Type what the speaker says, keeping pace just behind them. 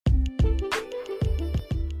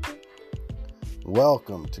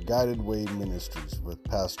Welcome to Guided Way Ministries with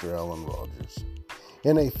Pastor Alan Rogers.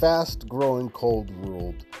 In a fast-growing cold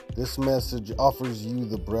world, this message offers you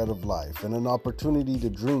the bread of life and an opportunity to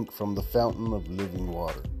drink from the fountain of living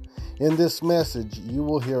water. In this message, you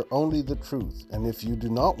will hear only the truth, and if you do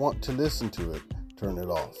not want to listen to it, turn it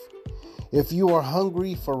off. If you are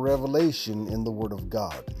hungry for revelation in the Word of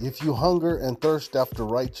God, if you hunger and thirst after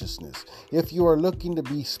righteousness, if you are looking to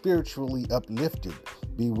be spiritually uplifted,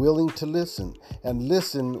 be willing to listen and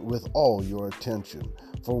listen with all your attention.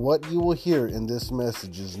 For what you will hear in this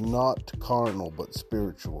message is not carnal but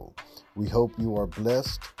spiritual. We hope you are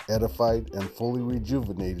blessed, edified, and fully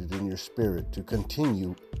rejuvenated in your spirit to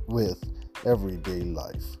continue with everyday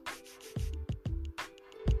life.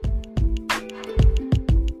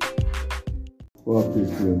 Well, peace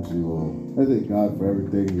be unto you all. I thank God for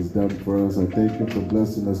everything He's done for us. I thank Him for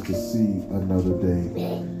blessing us to see another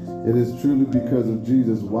day. It is truly because of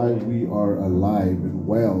Jesus why we are alive and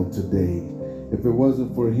well today. If it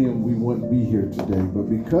wasn't for Him, we wouldn't be here today. But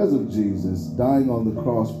because of Jesus dying on the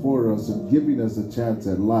cross for us and giving us a chance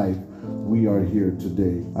at life, we are here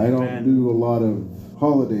today. I don't do a lot of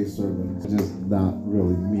holiday sermons, just not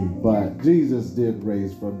really me. But Jesus did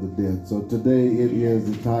raise from the dead. So today it is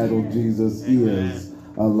entitled, Jesus is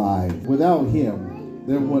alive. Without Him,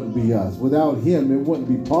 there wouldn't be us. Without Him, it wouldn't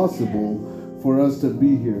be possible for us to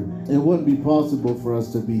be here. It wouldn't be possible for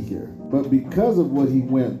us to be here. But because of what He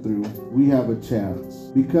went through, we have a chance.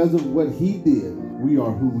 Because of what He did, we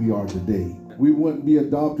are who we are today. We wouldn't be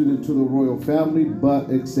adopted into the royal family, but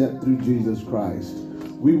except through Jesus Christ.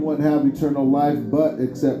 We wouldn't have eternal life, but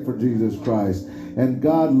except for Jesus Christ. And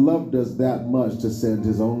God loved us that much to send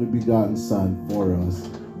His only begotten Son for us.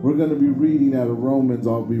 We're going to be reading out of Romans.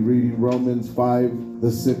 I'll be reading Romans 5, the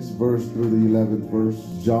 6th verse through the 11th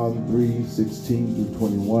verse. John 3, 16 through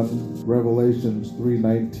 21. Revelations 3,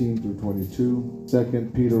 19 through 22.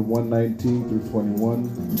 2 Peter 1, 19 through 21.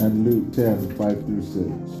 And Luke 10, 5 through 6.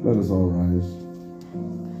 Let us all rise.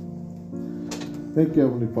 Thank you,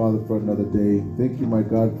 Heavenly Father, for another day. Thank you, my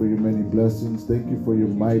God, for your many blessings. Thank you for your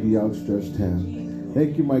mighty outstretched hand.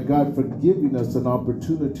 Thank you, my God, for giving us an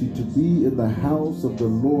opportunity to be in the house of the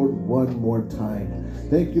Lord one more time.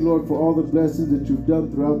 Thank you, Lord, for all the blessings that you've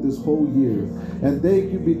done throughout this whole year. And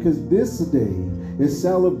thank you because this day is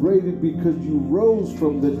celebrated because you rose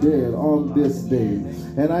from the dead on this day.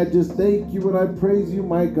 And I just thank you and I praise you,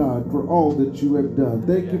 my God, for all that you have done.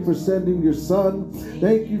 Thank you for sending your Son.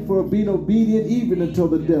 Thank you for being obedient even until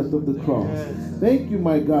the death of the cross. Thank you,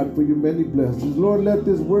 my God, for your many blessings. Lord, let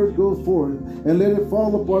this word go forth and let it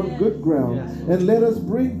fall upon good ground. And let us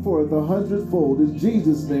bring forth 100-fold. In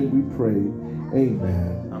Jesus' name we pray.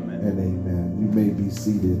 Amen. And amen. You may be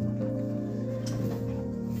seated.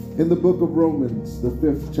 In the book of Romans, the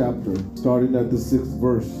 5th chapter, starting at the 6th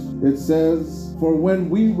verse, it says, "For when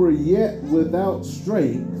we were yet without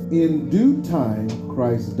strength, in due time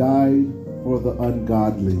Christ died for the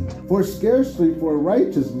ungodly. For scarcely for a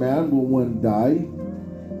righteous man will one die,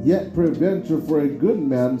 yet peradventure for a good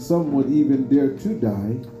man some would even dare to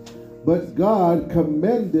die. But God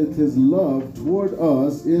commendeth His love toward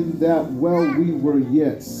us in that while we were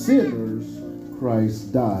yet sinners,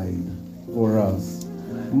 Christ died for us.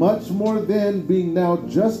 Much more then, being now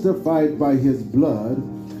justified by His blood,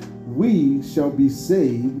 we shall be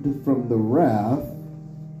saved from the wrath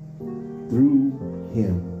through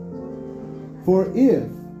Him. For if,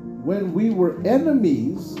 when we were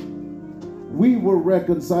enemies, we were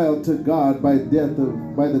reconciled to God by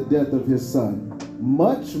the death of His Son,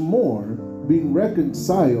 much more, being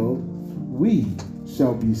reconciled, we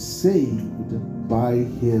shall be saved by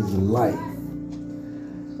His life.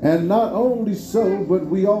 And not only so, but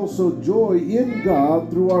we also joy in God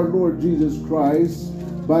through our Lord Jesus Christ,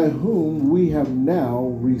 by whom we have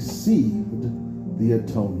now received the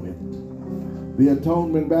atonement." The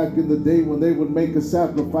atonement back in the day when they would make a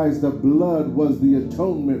sacrifice, the blood was the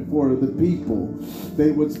atonement for the people.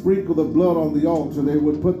 They would sprinkle the blood on the altar. They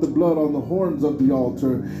would put the blood on the horns of the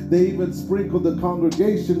altar. They even sprinkled the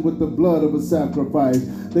congregation with the blood of a sacrifice.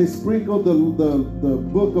 They sprinkled the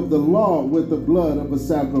book of the law with the blood of a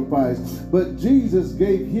sacrifice. But Jesus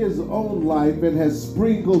gave His own life and has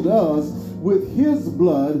sprinkled us with His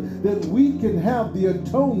blood that we can have the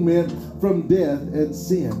atonement from death and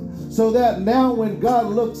sin. So that now when God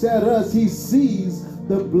looks at us, He sees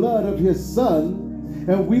the blood of His Son,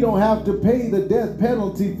 and we don't have to pay the death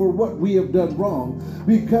penalty for what we have done wrong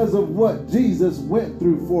because of what Jesus went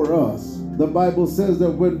through for us. The Bible says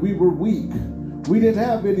that when we were weak, we didn't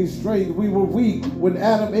have any strength. We were weak. When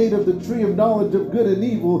Adam ate of the tree of knowledge of good and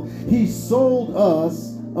evil, he sold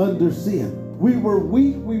us under sin. We were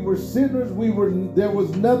weak. We were sinners. There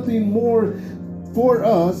was nothing more for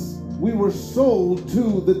us, we were sold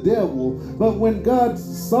to the devil. But when God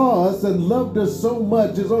saw us and loved us so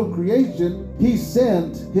much, his own creation, he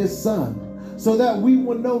sent his son, so that we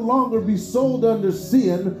would no longer be sold under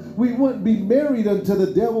sin. We wouldn't be married unto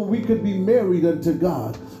the devil. We could be married unto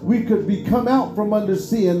God. We could come out from under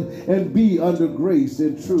sin and be under grace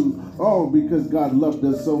and truth. All because God loved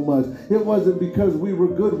us so much. It wasn't because we were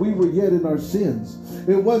good. We were yet in our sins.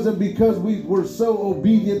 It wasn't because we were so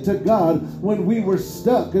obedient to God when we were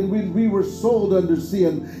stuck and when we were sold under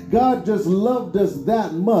sin. God just loved us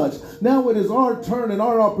that much. Now it is our turn and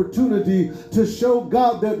our opportunity to show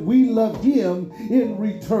God that we love him in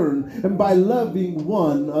return, and by loving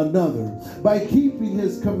one another, by keeping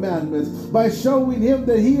his commandments, by showing him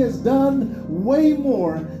that he has done way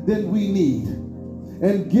more than we need,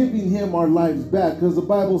 and giving him our lives back. Because the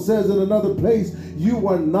Bible says in another place, you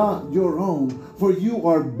are not your own, for you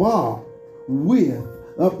are bought with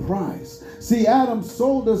a price. See, Adam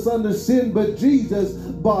sold us under sin, but Jesus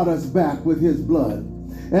bought us back with his blood.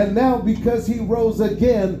 And now because he rose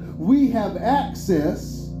again, we have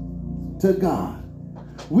access to God.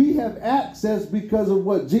 We have access because of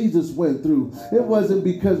what Jesus went through. It wasn't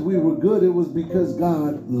because we were good. It was because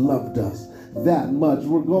God loved us that much.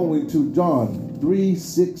 We're going to John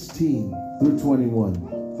 3:16 through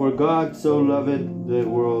 21. For God so loved the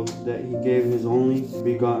world that he gave his only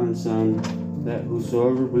begotten Son, that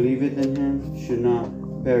whosoever believeth in him should not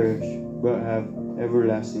perish, but have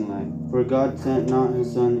everlasting life. For God sent not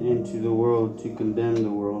his Son into the world to condemn the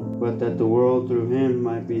world, but that the world through him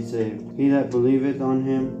might be saved. He that believeth on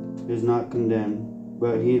him is not condemned,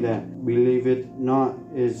 but he that believeth not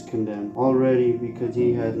is condemned already, because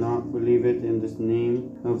he had not believed in the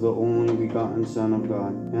name of the only begotten Son of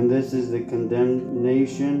God. And this is the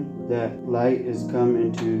condemnation, that light is come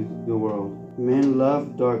into the world. Men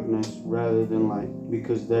loved darkness rather than light,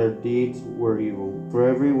 because their deeds were evil. For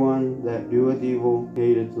everyone that doeth evil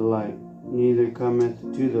hateth the light, neither cometh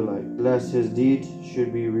to the light, lest his deeds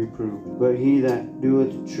should be reproved. But he that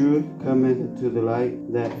doeth truth cometh to the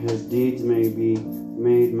light, that his deeds may be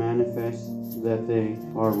made manifest, that they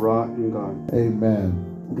are wrought in God.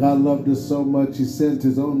 Amen. God loved us so much, he sent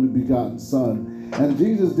his only begotten Son. And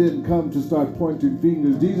Jesus didn't come to start pointing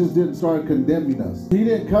fingers. Jesus didn't start condemning us. He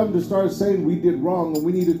didn't come to start saying we did wrong and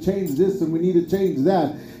we need to change this and we need to change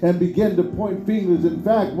that and begin to point fingers. In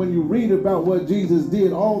fact, when you read about what Jesus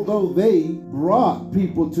did, although they brought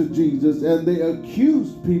people to Jesus and they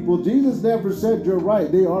accused people, Jesus never said you're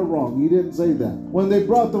right, they are wrong. He didn't say that. When they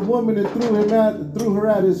brought the woman and threw her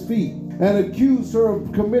at his feet and accused her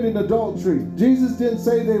of committing adultery, Jesus didn't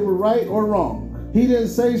say they were right or wrong. He didn't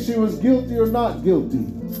say she was guilty or not guilty.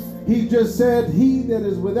 He just said, he that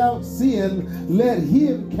is without sin, let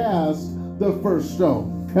him cast the first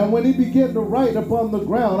stone. And when he began to write upon the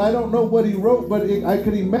ground, I don't know what he wrote, but I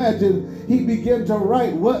could imagine he began to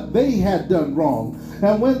write what they had done wrong.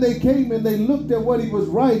 And when they came and they looked at what he was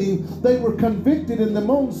writing, they were convicted in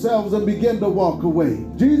their own selves and began to walk away.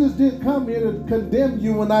 Jesus didn't come here to condemn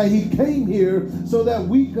you and I. He came here so that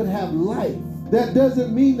we could have life. That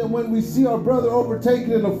doesn't mean that when we see our brother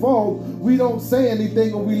overtaken in a fault, we don't say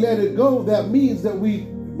anything or we let it go. That means that we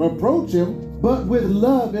approach him, but with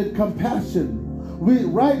love and compassion.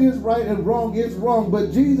 Right is right and wrong is wrong,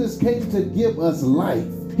 but Jesus came to give us life.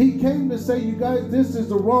 He came to say, you guys, this is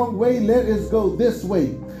the wrong way, let us go this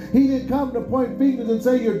way. He didn't come to point fingers and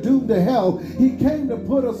say you're doomed to hell. He came to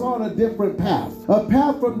put us on a different path. A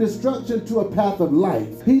path from destruction to a path of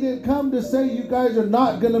life. He didn't come to say you guys are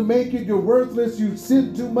not going to make it. You're worthless. You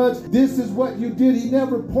sinned too much. This is what you did. He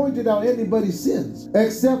never pointed out anybody's sins.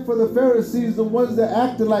 Except for the Pharisees, the ones that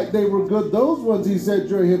acted like they were good. Those ones he said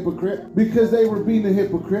you're a hypocrite because they were being a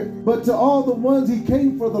hypocrite. But to all the ones he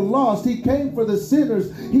came for the lost. He came for the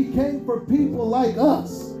sinners. He came for people like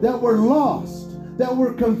us that were lost, that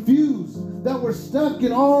were confused, that were stuck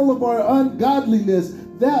in all of our ungodliness.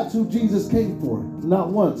 That's who Jesus came for. Not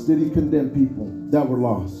once did he condemn people that were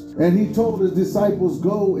lost. And he told his disciples,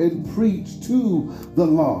 go and preach to the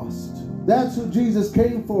lost. That's who Jesus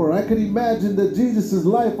came for. I could imagine that Jesus'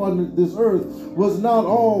 life on this earth was not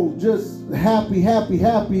all just happy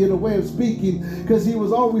in a way of speaking, because he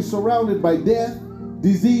was always surrounded by death,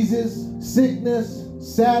 diseases, sickness,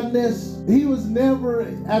 sadness. He was never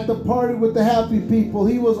at the party with the happy people.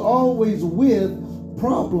 He was always with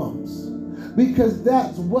problems, because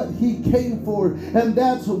that's what he came for, and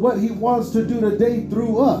that's what he wants to do today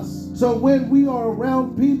through us. So when we are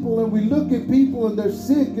around people and we look at people and they're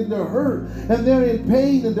sick and they're hurt and they're in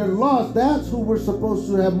pain and they're lost, that's who we're supposed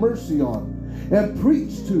to have mercy on. and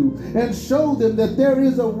preach to and show them that there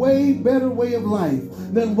is a way better way of life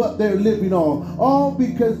than what they're living on. All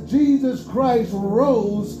because Jesus Christ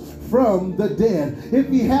rose from the dead. If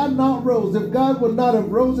he had not rose, if God would not have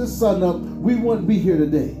rose his son up, we wouldn't be here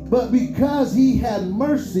today. But because he had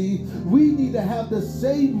mercy, we need to have the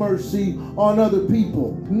same mercy on other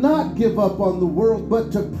people. Not give up on the world,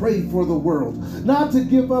 but to pray for the world. Not to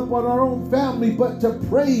give up on our own family, but to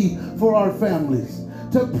pray for our families.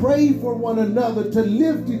 To pray for one another, to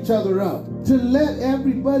lift each other up, to let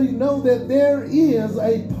everybody know that there is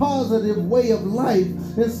a positive way of life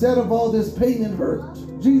instead of all this pain and hurt.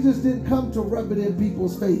 Jesus didn't come to rub it in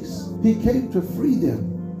people's face. He came to free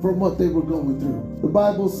them from what they were going through. The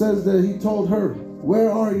Bible says that he told her,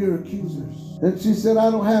 "Where are your accusers?" And she said,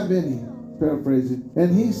 "I don't have any," paraphrasing.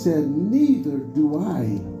 And he said, "Neither do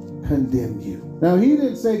I condemn you." Now, he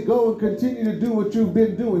didn't say go and continue to do what you've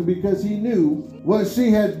been doing, because he knew what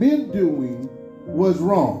she had been doing was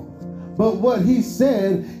wrong. But what he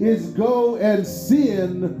said is go and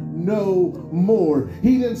sin no more.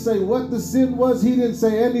 He didn't say what the sin was. He didn't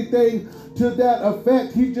say anything to that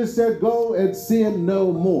effect. He just said go and sin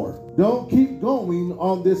no more. Don't keep going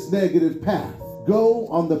on this negative path. Go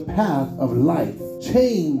on the path of life.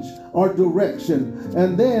 Change our direction.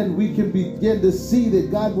 And then we can begin to see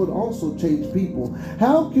that God would also change people.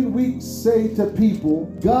 How can we say to people,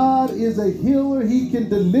 God is a healer, he can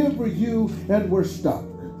deliver you, and we're stuck?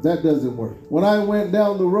 That doesn't work. When I went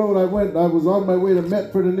down the road, I was on my way to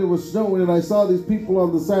Medford, and it was snowing, and I saw these people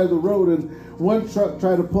on the side of the road, and one truck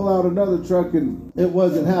tried to pull out another truck, and it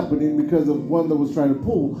wasn't happening because the one that was trying to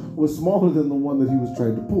pull was smaller than the one that he was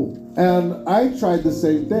trying to pull. And I tried the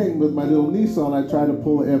same thing with my little Nissan. I tried to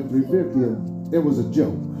pull an F350, and it was a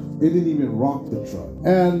joke. It didn't even rock the truck.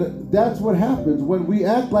 And that's what happens when we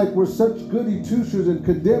act like we're such goody two-shoes and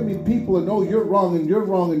condemning people and, oh, you're wrong and you're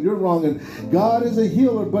wrong and you're wrong, and God is a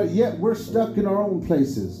healer, but yet we're stuck in our own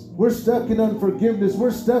places. We're stuck in unforgiveness.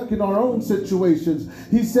 We're stuck in our own situations.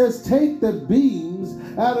 He says, take the beams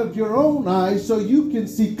out of your own eyes so you can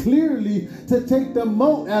see clearly to take the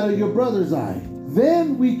mote out of your brother's eye.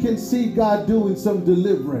 Then we can see God doing some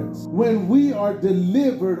deliverance when we are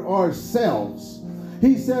delivered ourselves.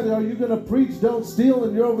 He said, are you going to preach don't steal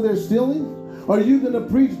and you're over there stealing? Are you going to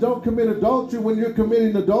preach don't commit adultery when you're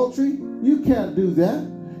committing adultery? You can't do that.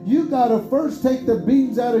 You got to first take the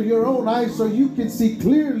beams out of your own eye so you can see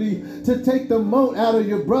clearly to take the mote out of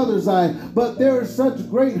your brother's eye. But there is such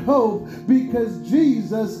great hope because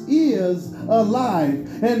Jesus is alive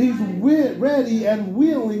and he's ready and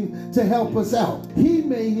willing to help us out. He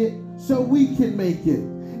made it so we can make it.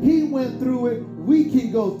 He went through it, we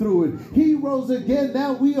can go through it. He rose again,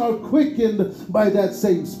 now we are quickened by that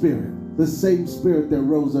same Spirit. The same Spirit that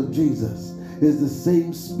rose up Jesus is the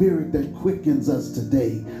same Spirit that quickens us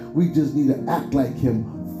today. We just need to act like him,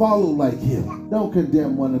 follow like him. Don't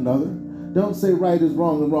condemn one another. Don't say right is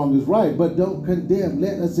wrong and wrong is right, but don't condemn.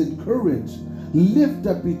 Let us encourage, lift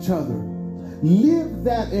up each other. Live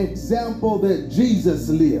that example that Jesus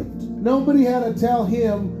lived. Nobody had to tell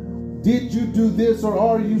him, did you do this, or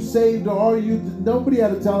are you saved, or are you... Nobody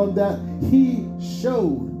had to tell him that. He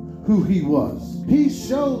showed who he was. He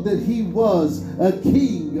showed that he was a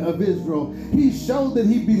king of Israel. He showed that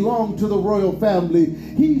he belonged to the royal family.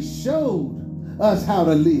 He showed us how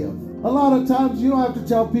to live. A lot of times you don't have to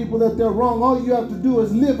tell people that they're wrong. All you have to do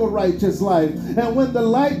is live a righteous life. And when the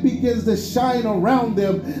light begins to shine around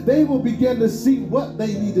them, they will begin to see what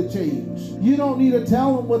they need to change. You don't need to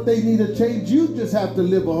tell them what they need to change. You just have to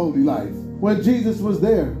live a holy life. When Jesus was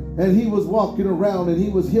there and he was walking around and he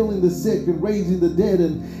was healing the sick and raising the dead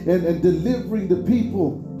and delivering the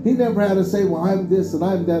people, he never had to say, well, I'm this and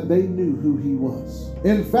I'm that. They knew who he was.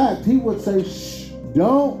 In fact, he would say, shh,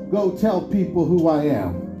 don't go tell people who I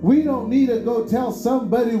am. We don't need to go tell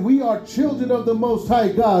somebody we are children of the Most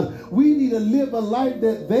High God. We need to live a life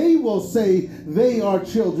that they will say they are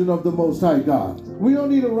children of the Most High God. We don't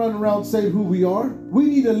need to run around saying who we are. We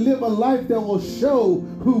need to live a life that will show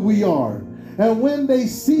who we are. And when they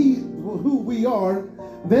see who we are,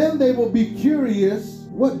 then they will be curious,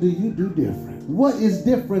 what do you do different? What is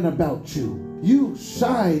different about you? You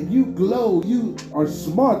shine, you glow, you are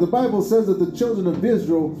smart. The Bible says that the children of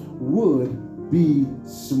Israel would be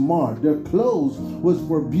smart. Their clothes was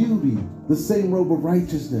for beauty, the same robe of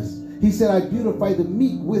righteousness. He said, I beautify the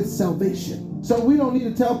meek with salvation. So we don't need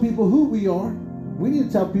to tell people who we are. We need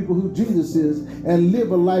to tell people who Jesus is and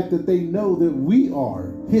live a life that they know that we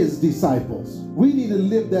are his disciples. We need to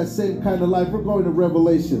live that same kind of life. We're going to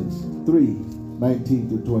Revelations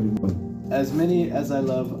 3:19-21. As many as I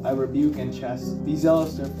love, I rebuke and chasten. Be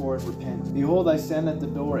zealous therefore and repent. Behold, I stand at the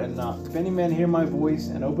door and knock. If any man hear my voice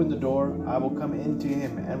and open the door, I will come in to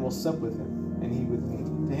him and will sup with him, and he with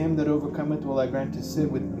me. To him that overcometh will I grant to sit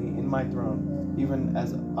with me in my throne, even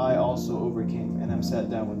as I also overcame and am sat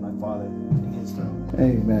down with my Father in his throne.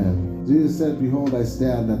 Amen. Jesus said, behold, I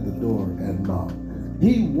stand at the door and knock.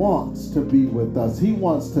 He wants to be with us. He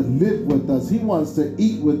wants to live with us. He wants to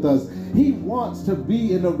eat with us. He wants to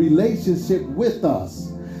be in a relationship with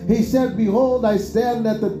us. He said, behold, I stand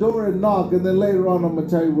at the door and knock. And then later on, I'm going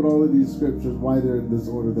to tell you what all of these scriptures, why they're in this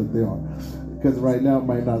order that they are. Because right now it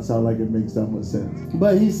might not sound like it makes that much sense.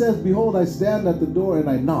 But he says, behold, I stand at the door and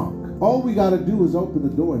I knock. All we got to do is open the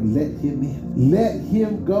door and let him in. Let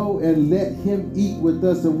him go and let him eat with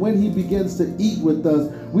us. And when he begins to eat with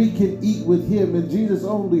us, we can eat with him. And Jesus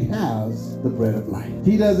only has the bread of life.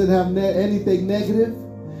 He doesn't have anything negative.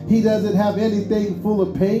 He doesn't have anything full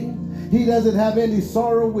of pain. He doesn't have any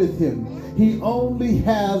sorrow with him. He only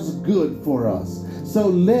has good for us. So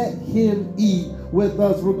let him eat with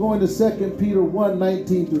us. We're going to 2 Peter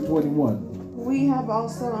 1:19 through 21. We have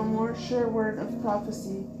also a more sure word of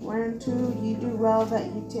prophecy, whereunto ye do well that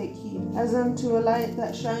ye take heed, as unto a light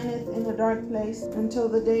that shineth in a dark place, until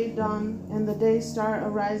the day dawn and the day star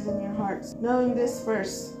arise in your hearts. Knowing this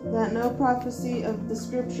first, that no prophecy of the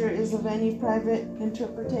Scripture is of any private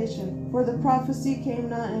interpretation. For the prophecy came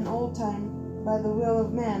not in old time by the will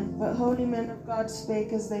of man, but holy men of God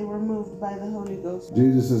spake as they were moved by the Holy Ghost.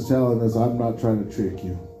 Jesus is telling us, I'm not trying to trick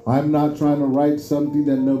you. I'm not trying to write something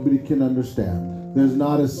that nobody can understand. There's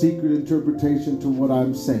not a secret interpretation to what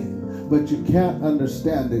I'm saying, but you can't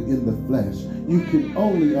understand it in the flesh. You can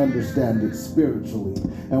only understand it spiritually.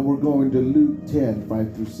 And we're going to Luke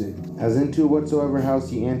 10:5 through 6. As into whatsoever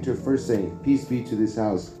house ye enter, first say, Peace be to this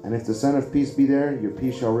house. And if the Son of Peace be there, your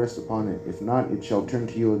peace shall rest upon it. If not, it shall turn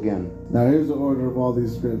to you again. Now here's the order of all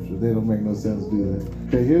these scriptures. They don't make no sense, do they?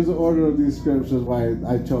 Okay, here's the order of these scriptures, why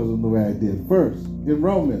I chose them the way I did. First, in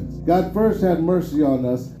Romans, God first had mercy on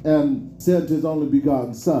us and sent his only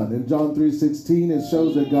begotten Son. In John 3:16, it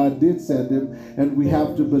shows that God did send him and we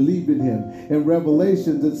have to believe in him. In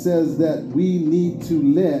Revelations, it says that we need to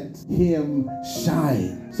let him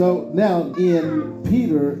shine. So now in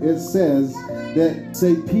Peter, it says that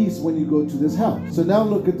say peace when you go to this house. So now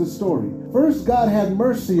look at the story. First, God had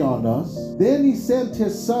mercy on us. Then he sent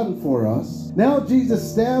his Son for us. Now Jesus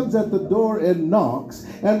stands at the door and knocks.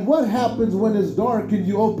 And what happens when it's dark and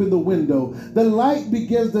you open the window? The light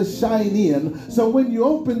begins to shine in. So when you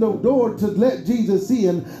open the door to let Jesus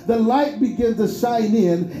in, the light begins to shine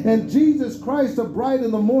in. And Jesus Christ, the bright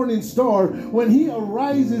and the morning star, when he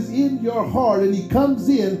arises in your heart and he comes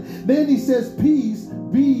in, then he says, peace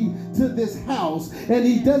be to this house. And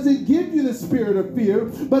he doesn't give you the spirit of fear,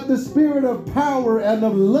 but the spirit of power and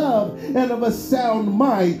of love and of a sound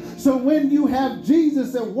mind. So when you have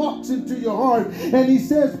Jesus that walks into your heart and he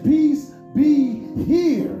says, peace be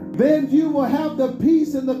here, then you will have the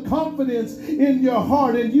peace and the confidence in your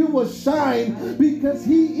heart, and you will shine because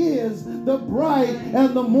he is the bright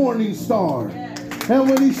and the morning star. And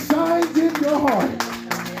when he shines in your heart,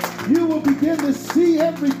 you will begin to see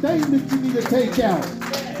everything that you need to take out.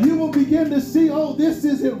 You will begin to see, oh, this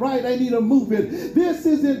isn't right, I need to move it. This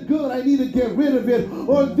isn't good, I need to get rid of it.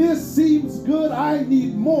 Or this seems good, I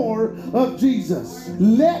need more of Jesus.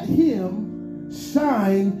 Let him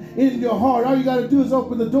shine in your heart. All you got to do is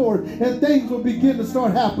open the door and things will begin to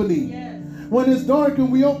start happening. Yes. When it's dark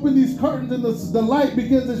and we open these curtains and the light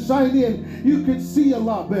begins to shine in, you can see a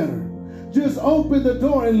lot better. Just open the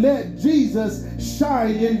door and let Jesus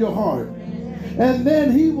shine in your heart. And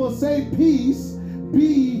then he will say, peace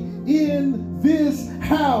be in this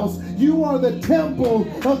house. You are the temple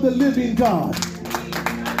of the living God.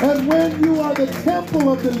 And when you are the temple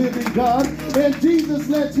of the living God, and Jesus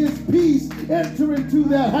lets his peace enter into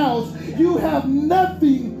that house, you have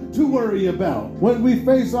nothing to worry about. When we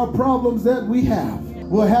face our problems that we have,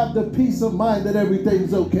 we'll have the peace of mind that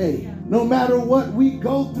everything's okay. No matter what we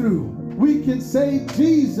go through, we can say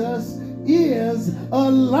Jesus is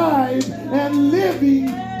alive and living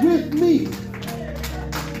with me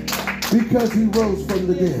because he rose from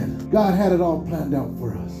the dead. God had it all planned out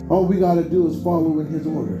for us. All we got to do is follow in his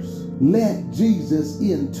orders. Let Jesus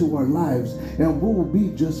into our lives and we'll be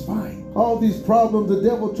just fine. all these problems, the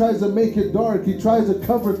devil tries to make it dark. He tries to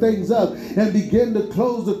cover things up and begin to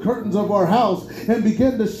close the curtains of our house and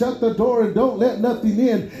begin to shut the door and don't let nothing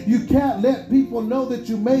in. You can't let people know that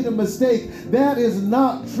you made a mistake. That is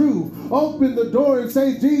not true. Open the door and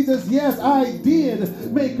say, Jesus, yes, I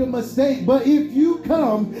did make a mistake, but if you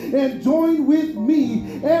come and join with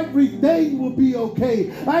me, everything will be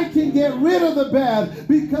okay. I can get rid of the bad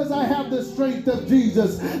because I have the strength of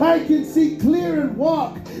Jesus. I can see clear and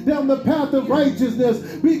walk down the path of righteousness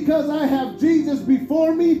because I have Jesus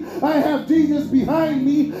before me. I have Jesus behind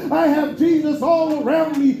me. I have Jesus all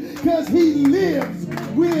around me because he lives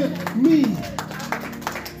with me.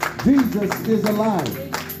 Jesus is alive.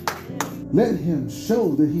 Let him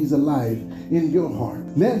show that he's alive in your heart.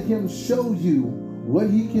 Let him show you what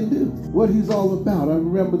he can do, what he's all about. I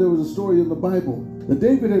remember there was a story in the Bible that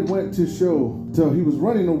David had went to show till he was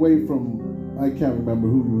running away from, I can't remember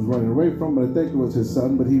who he was running away from, but I think it was his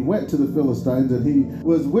son. But he went to the Philistines and he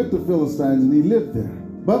was with the Philistines and he lived there.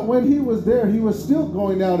 But when he was there, he was still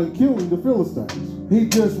going out and killing the Philistines. He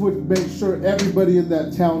just would make sure everybody in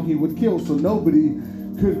that town he would kill so nobody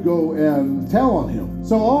could go and tell on him.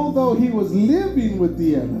 So although he was living with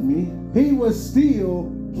the enemy, he was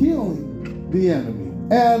still killing the enemy.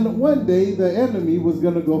 And one day the enemy was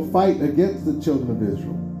going to go fight against the children of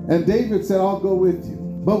Israel. And David said, I'll go with you.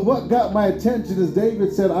 But what got my attention is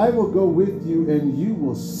David said, I will go with you and you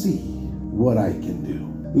will see what I can do.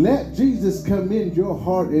 Let Jesus come in your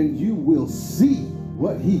heart and you will see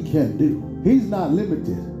what he can do. He's not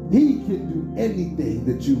limited. He can do anything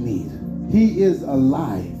that you need. He is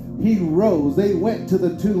alive. He rose. They went to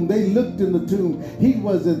the tomb. They looked in the tomb. He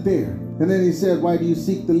wasn't there. And then he said, why do you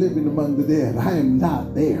seek the living among the dead? I am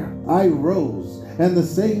not there. I rose. And the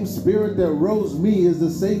same spirit that rose me is the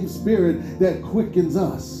same spirit that quickens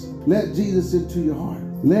us. Let Jesus into your heart.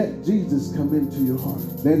 Let Jesus come into your heart.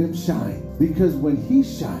 Let him shine. Because when he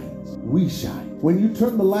shines, we shine. When you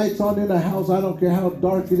turn the lights on in a house, I don't care how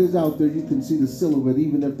dark it is out there, you can see the silhouette.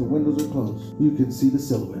 Even if the windows are closed, you can see the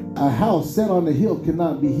silhouette. A house set on a hill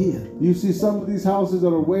cannot be hid. You see some of these houses that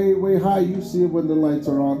are way, way high, you see it when the lights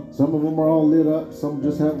are on. Some of them are all lit up. Some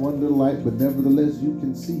just have one little light, but nevertheless, you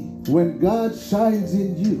can see. When God shines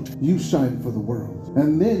in you, you shine for the world.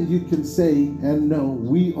 And then you can say and know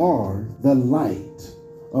we are the light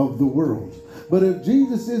of the world. But if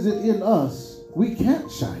Jesus isn't in us, we can't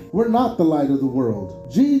shine. We're not the light of the world.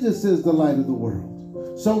 Jesus is the light of the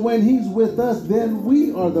world. So when he's with us, then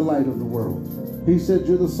we are the light of the world. He said,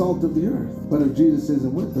 you're the salt of the earth. But if Jesus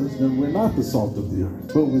isn't with us, then we're not the salt of the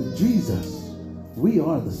earth. But with Jesus, we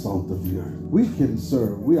are the salt of the earth. We can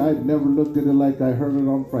serve. I've never looked at it like I heard it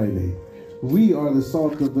on Friday. We are the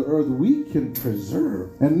salt of the earth. We can preserve.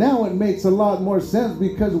 And now it makes a lot more sense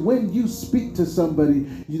because when you speak to somebody,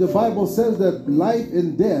 the Bible says that life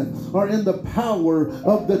and death are in the power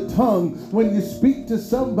of the tongue. When you speak to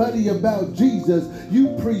somebody about Jesus, you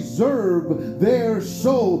preserve their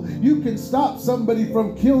soul. You can stop somebody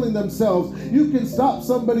from killing themselves. You can stop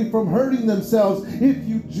somebody from hurting themselves if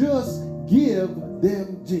you just give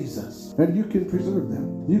them Jesus. And you can preserve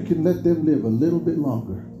them. You can let them live a little bit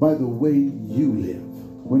longer by the way you live.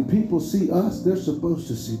 When people see us, they're supposed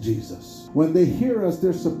to see Jesus. When they hear us,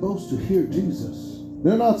 they're supposed to hear Jesus.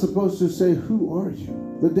 They're not supposed to say, who are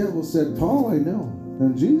you? The devil said, Paul, I know.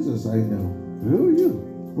 And Jesus, I know. Who are you?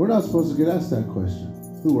 We're not supposed to get asked that question.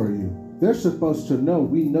 Who are you? They're supposed to know.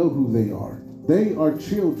 We know who they are. They are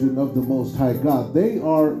children of the Most High God. They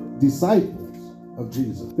are disciples of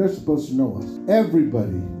Jesus. They're supposed to know us.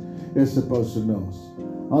 Everybody is supposed to know us.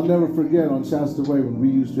 I'll never forget on Shasta Way when we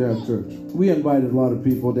used to have church. We invited a lot of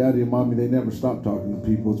people. Daddy and Mommy, they never stopped talking to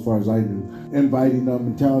people as far as I knew. Inviting them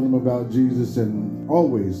and telling them about Jesus and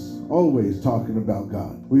always talking about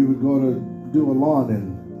God. We would go to do a lawn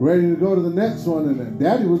and ready to go to the next one and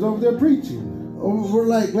Daddy was over there preaching. We're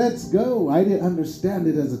like, let's go. I didn't understand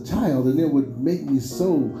it as a child, and it would make me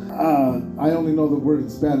so, I only know the word in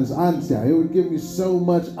Spanish, ansia. It would give me so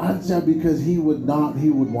much ansia because he would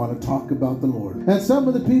want to talk about the Lord. And some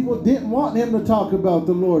of the people didn't want him to talk about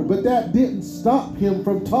the Lord, but that didn't stop him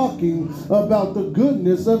from talking about the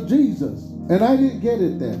goodness of Jesus. And I didn't get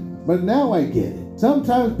it then, but now I get it.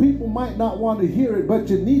 Sometimes people might not want to hear it, but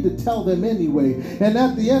you need to tell them anyway. And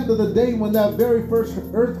at the end of the day, when that very first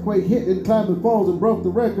earthquake hit in Klamath Falls and broke the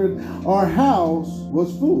record, our house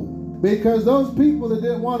was full. Because those people that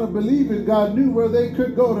didn't want to believe in God knew where they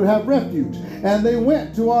could go to have refuge. And they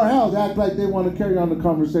went to our house, act like they want to carry on the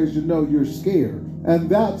conversation. No, you're scared. And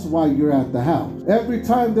that's why you're at the house. Every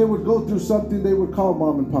time they would go through something, they would call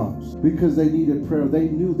mom and pops because they needed prayer. They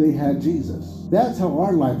knew they had Jesus. That's how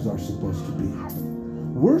our lives are supposed to be.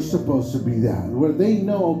 we're supposed to be that, where they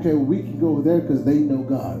know, okay, we can go there because they know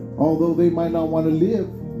God. Although they might not want to live,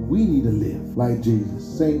 we need to live like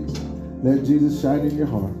Jesus. Saints, let Jesus shine in your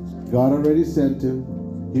heart. God already sent him.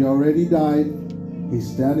 He already died. He's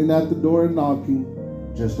standing at the door and knocking.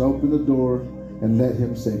 Just open the door and let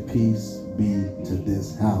him say, peace be to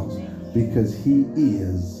this house, because he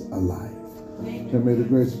is alive. And may the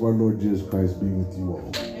grace of our Lord Jesus Christ be with you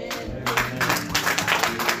all.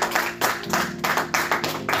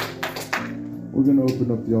 We're going to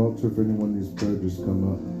open up the altar. If anyone needs prayer, just come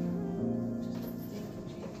up.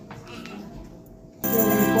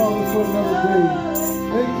 Heavenly Father, for another day.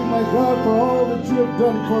 Thank you, my God, for all that you have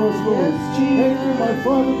done for us, Lord. Thank you, my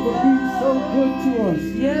Father, for being so good to us.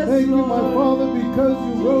 Thank you, my Father, because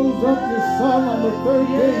you rose up your Son on the third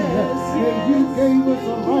day, and you gave us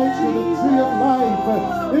a right to the tree of life.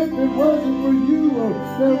 If it wasn't for you,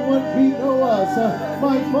 there would be no us.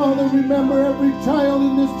 My Father, remember every child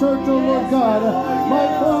in this church, oh Lord God. My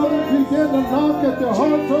Father, begin to knock at their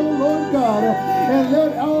hearts, oh Lord God, and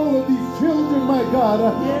let all of these children, my God,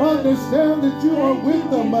 understand that you are with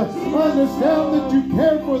them, understand that you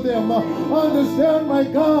care for them, understand, my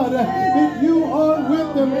God, that you are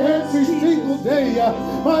with them every single day.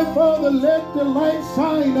 My Father, let the light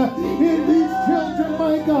shine in these children,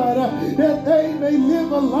 my God, that they may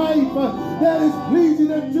live a life that is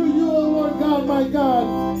pleasing unto you, O Lord God, my God.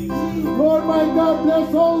 Lord, my God,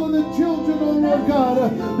 bless all of the children, oh Lord God.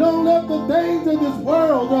 Don't let the things of this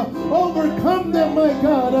world overcome them, my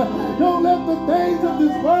God. Don't let the things of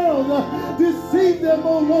this world deceive them,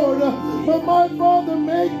 oh Lord. But my Father,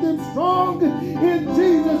 make them strong in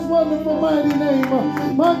Jesus' wonderful mighty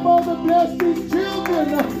name. My Father, bless these children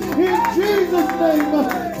in Jesus' name.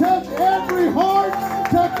 Touch every heart,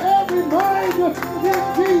 touch every mind in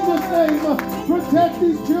Jesus' name. Protect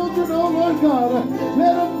these children, oh Lord God.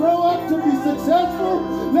 Let them grow up to be successful.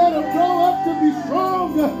 Let them grow up to be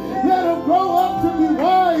strong. Let them grow up to be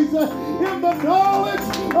wise in the knowledge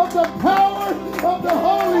of the power of the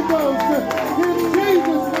Holy Ghost. In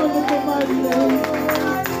Jesus' wonderful mighty name.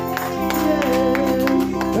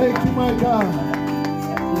 Thank you, my God.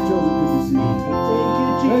 You children can be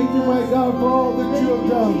seated. Thank you, my God, for all that you have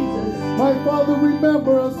done. My Father,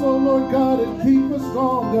 remember us, oh Lord God, and keep us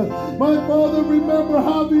strong. My Father, remember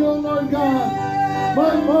Javi, oh Lord God.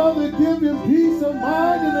 My Father, give him peace of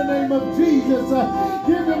mind in the name of Jesus.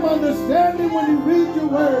 Give him understanding when he reads your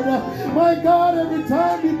word. My God, every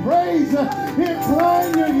time he prays,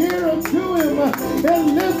 incline your ear unto him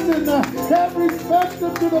and listen. Have respect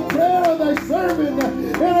to the prayer of thy servant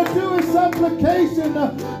and unto his supplication,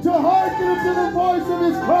 to hearken unto the voice of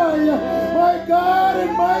his cry. My God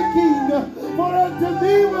and my King, for unto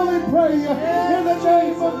thee will he pray in the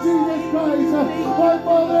name of Jesus Christ. My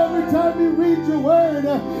Father, every time he reads your word,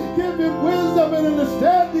 give him wisdom and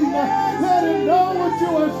understanding. Let him know what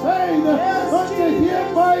you are saying unto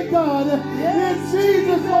him, my God. In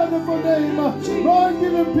Jesus' wonderful name, Lord,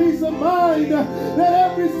 give him peace of mind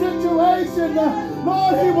that every situation,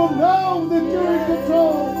 Lord, he will know that you're in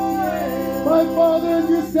control. My Father, as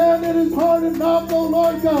you stand at his heart and knock, oh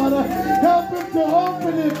Lord God, help him to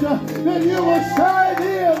open it, that you will shine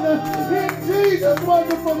in Jesus'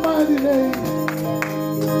 wonderful mighty name.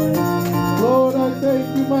 Lord, I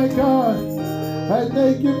thank you, my God. I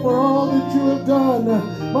thank you for all that you have done.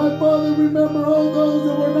 My Father, remember all those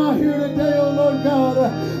that were not here today, oh Lord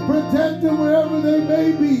God. Protect them wherever they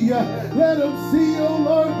may be. Let them see, oh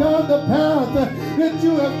Lord God, the path that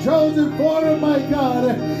you have chosen for them, my God.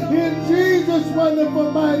 In Jesus'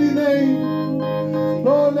 wonderful mighty name.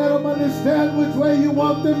 Lord, let them understand which way you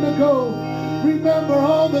want them to go. Remember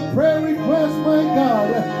all the prayer requests, my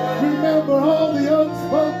God. Remember all the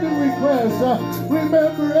unspoken requests.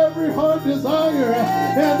 Remember every heart desire.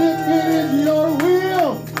 And if it is your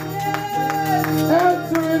will,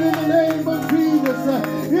 answer it in the name of Jesus.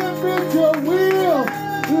 If it's your will,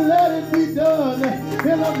 let it be done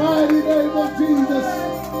in the mighty name of Jesus.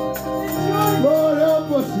 Lord,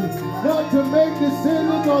 help us not to make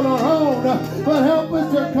decisions on our own, but help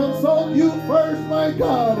us to consult you first, my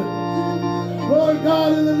God. Lord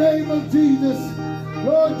God, in the name of Jesus,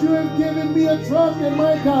 Lord, you have given me a truck, and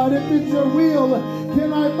my God, if it's your will,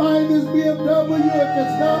 can I find this BMW if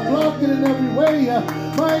it's not blocking in every way?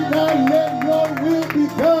 My God, let your will be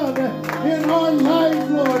done in our lives,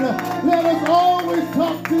 Lord. Let us always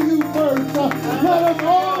talk to you first. Let us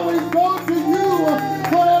always go to you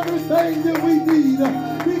for everything that we need,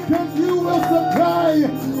 because you will supply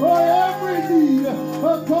our every need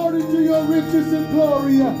according to your riches and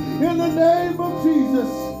glory. In the name of Jesus.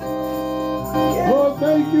 Lord,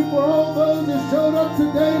 thank you for all those that showed up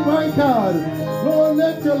today, my God. Lord,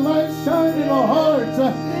 let your light shine in our hearts.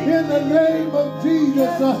 In the name of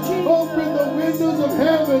Jesus, open the windows of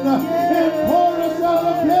heaven and pour us out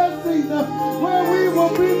a blessing where we will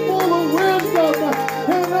be full of wisdom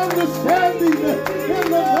and understanding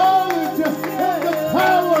in the knowledge and the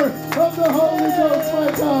power of the Holy Ghost,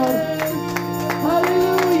 my God.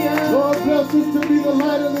 Hallelujah. Lord, bless us to be the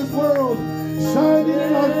light of this world, shining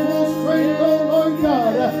in our full strength, oh Lord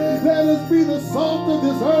God. Let us be the salt of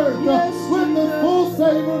this earth with the full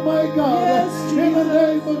savor, my God. In the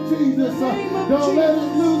name of Jesus, don't let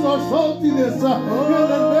us lose our saltiness. In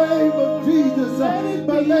the name of Jesus,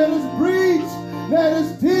 but let us preach. Let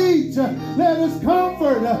us teach. Let us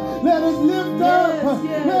comfort. Let us lift up.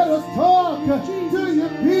 Let us talk to your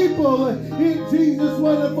people in Jesus'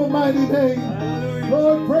 wonderful mighty name.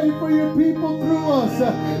 Lord, pray for your people through us.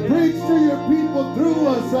 Preach to your people through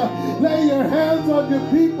us. Lay your hands on your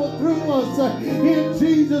people through us. In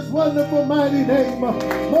Jesus' wonderful mighty name.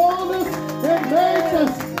 Mold us and make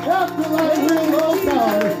us after thy will, oh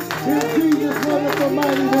God. In Jesus' wonderful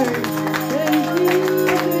mighty name. Thank you.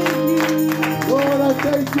 Lord, I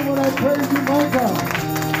thank you and I praise you, my God,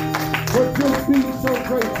 for just being so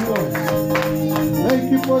great to us. Thank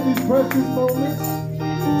you for these precious moments.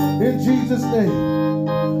 In Jesus' name.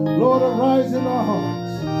 Lord, arise in our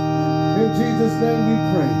hearts. In Jesus' name we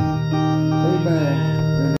pray.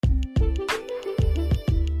 Amen.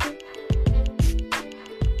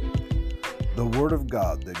 The word of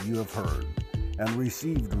God that you have heard and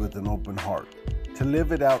received with an open heart, to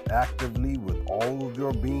live it out actively with all of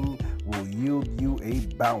your being, will yield you a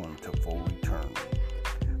bountiful return.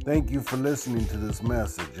 Thank you for listening to this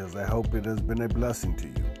message, as I hope it has been a blessing to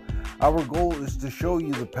you. Our goal is to show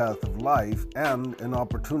you the path of life and an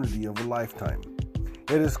opportunity of a lifetime.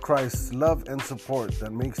 It is Christ's love and support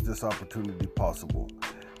that makes this opportunity possible.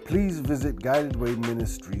 Please visit Guided Way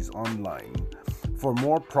Ministries online for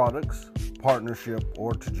more products, partnership,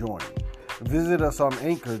 or to join. Visit us on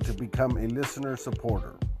Anchor to become a listener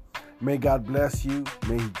supporter. May God bless you,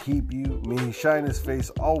 may He keep you, may He shine His face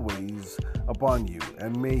always upon you,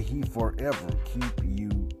 and may He forever keep you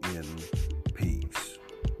in